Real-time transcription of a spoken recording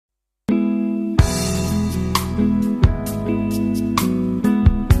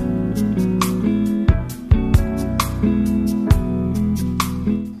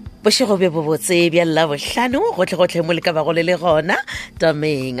Bošego be bo botse bja Labohlano gotle mo le ka ba go le gona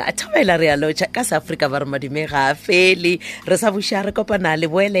tameng a thobela re alocha ka sa Africa ba re madime ga fele re sa buša re kopana le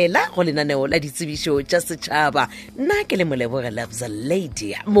boelela go lenaneo la ditsebišo tša setšhaba nna ke le molebogela bza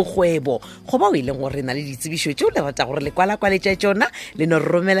lady mogwebo go ba o ileng gore re na le ditsebišo tšeo le rata gore le kwala tša tšona le no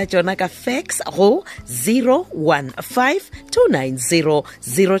romela tšona ka fax go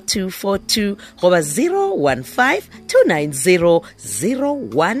 015-290-0242 goba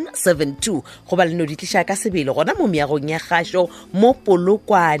 015-290-0172 goba le no di tliša ka sebele gona mo meagong ya kgašo mo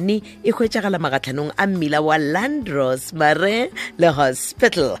Polokwane e hwetšagala magatlhanong a mmila wa Landros Mare le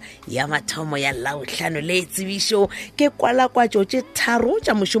hospital ya mathomo ya Labohlano le tsebišo ke kwalakwatšo tše tharo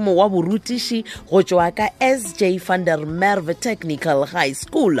tša mošomo wa borutiši go tšwa ka SJ van der Merwe Technical High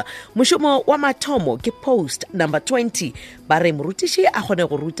School. Mošomo wa mathomo ke post number 20 ba re morutiši a kgone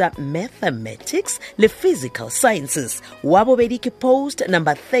go ruta mathematics le physical sciences. Wa bobedi ke post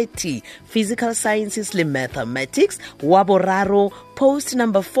number 30 physical sciences le mathematics. Wa boraro post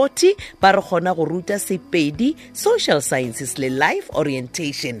number 40 ba re kgona go ruta sepedi social sciences le life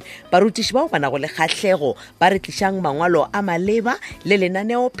orientation. Barutiši bao ba na go le kgahlego ba re tlišang mangwalo a maleba le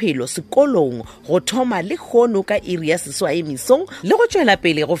lenaneo phelo sekolong go thoma le kgono ka iri ya seswae mesong le go tšwela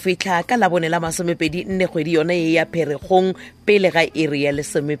pele go fihla ka labone la masomepedi nne kgwedi yona ye ya pherekgong pele ga iri ya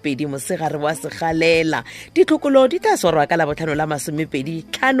lesomepedi mosegare wa segalela. Ditlhokolo di tla swarwa ka Labohlano la masomepedi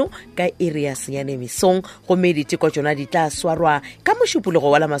tlhano ka iri ya senyane mesong gomme diteko tšona di tla swarwa ka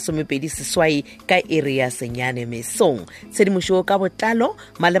mošupologo wa la masomepedi seswai ka iri ya senyane mesong. Tshedimošo ka botlalo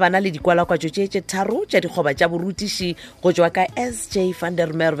malebana le dikwalakwatšo tše tharo tša dikgoba tša borutiši go tšwa ka SJ van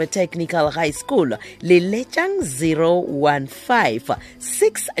der Merwe Technical High School le letšang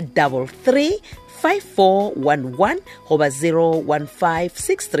 015-633-5411 goba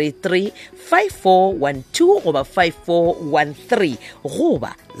 015-633-5412 goba 5413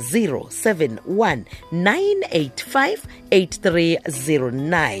 goba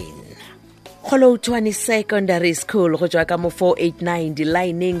 071-985-8309. Kgolotšwane Secondary School go tšwa ka mo 489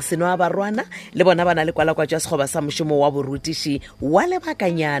 di-lining seno a barwana le bona bana le kwalakwatšo ya sekgoba sa mošomo wa borutiši wa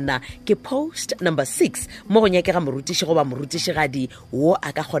lebakanyana ke post number 6 mo go nyakega morutiši goba morutišigadi wo a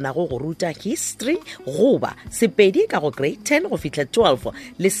ka kgonago go ruta history goba sepedi ka go grade 10 go fihla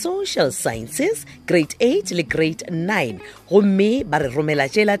 12 le social sciences grade 8 le grade 9 gomme ba re romela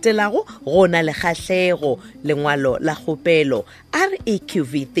tše latelago go na le kgahlego lengwalo la kgopelo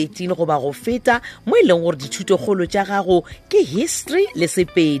REQV 13 goba go feta mo e leng gore dithutokgolo tša gago ke history le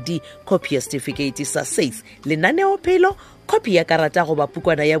sepedi copy ya certificate sa 6 lenaneo phelo copy ya karata goba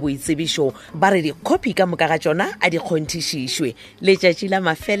pukwana ya boitsebišo ba re di-copy ka moka ga tšona a di kgonthišišwe letšatši la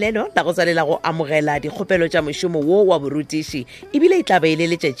mafelelo la go tsalela go amogela dikgopelo tša mošomo wo wa borutiši ebile e tlabe e le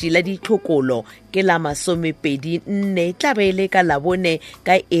letšatši la ditlhokolo ke la masomepedi nne e tlabe e le ka labone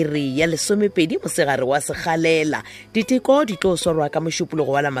ka iri ya lesomepedi mosegare wa segalela. Diteko di tlo swarwa ka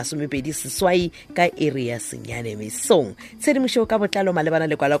mošupologo wa la masomepedi seswai ka iri ya senyane mesong. Tshedimošo ka botlalo malebana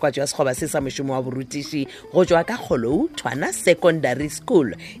le kwalakwatšo ya sekgoba se sa mošomo wa borutiši go tšwa ka Kgolotšwane Secondary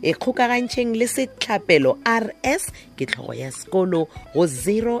School e kgokagantšheng le setlhapelo RS ke tlhogo ya sekolo go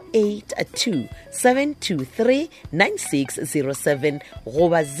 082-723-9607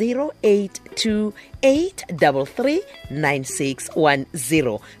 goba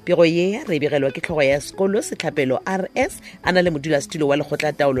 082-833-9610. Pego ye re begelwa ke tlhogo ya sekolo setlhapelo RS a na le modulasetulo wa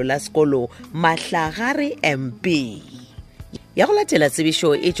lekgotlataolo la sekolo Mahlagare MP. Ya go latela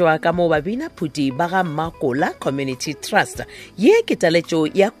tsebišo e tšwa ka mo babina phuti ba ga Makola Community Trust ye ke taletšo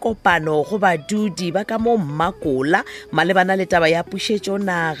ya kopano go badudi ba ka mo Makola malebana le taba ya pušetšo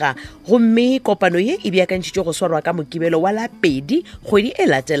naga gomme kopano ye e beakantšitšwe go swarwa ka mokibelo wa la pedi kgwedi e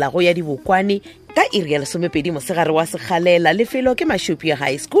latelago ya dibokwane ka iri ya lesomepedi mosegare wa segalela lefelo ke Mashupia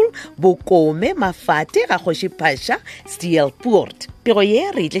High School Bokome Mafate ga Kgoši Phasha Steelpoort. Pego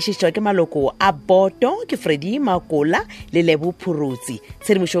ye re itlešišwa ke maloko a boto ke Freddy Makola le Lebo Phurutsi.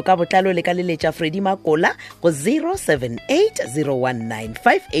 Tshedimošo ka botlalo le ka leletša Freddy Makola go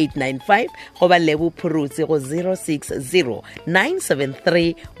 078-019-5895 goba Lebo Phurutsi go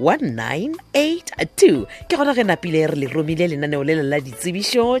 060-973-1982. Ke gona ge napile re le romile lenaneo le la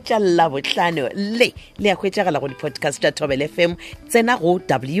ditsebišo tša Labohlano le a hwetšagala go di-podcast tša Thobel FM tsena go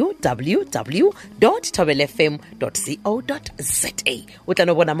www.thobelfm.co.za o tla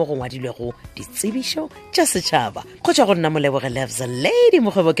no bona mo go ngwadilwego ditsebišo tša setšhaba go tšwa go nna molebogela bza lady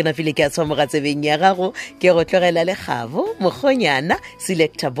mokgwebo ke napile ke a tshwamoga tsebeng ya gago ke go tlogela lekgabo mokgonyana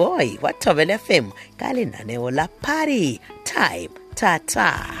selector boy wa Thobel FM ka lenaneo la party time.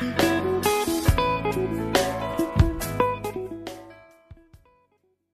 Ta-ta.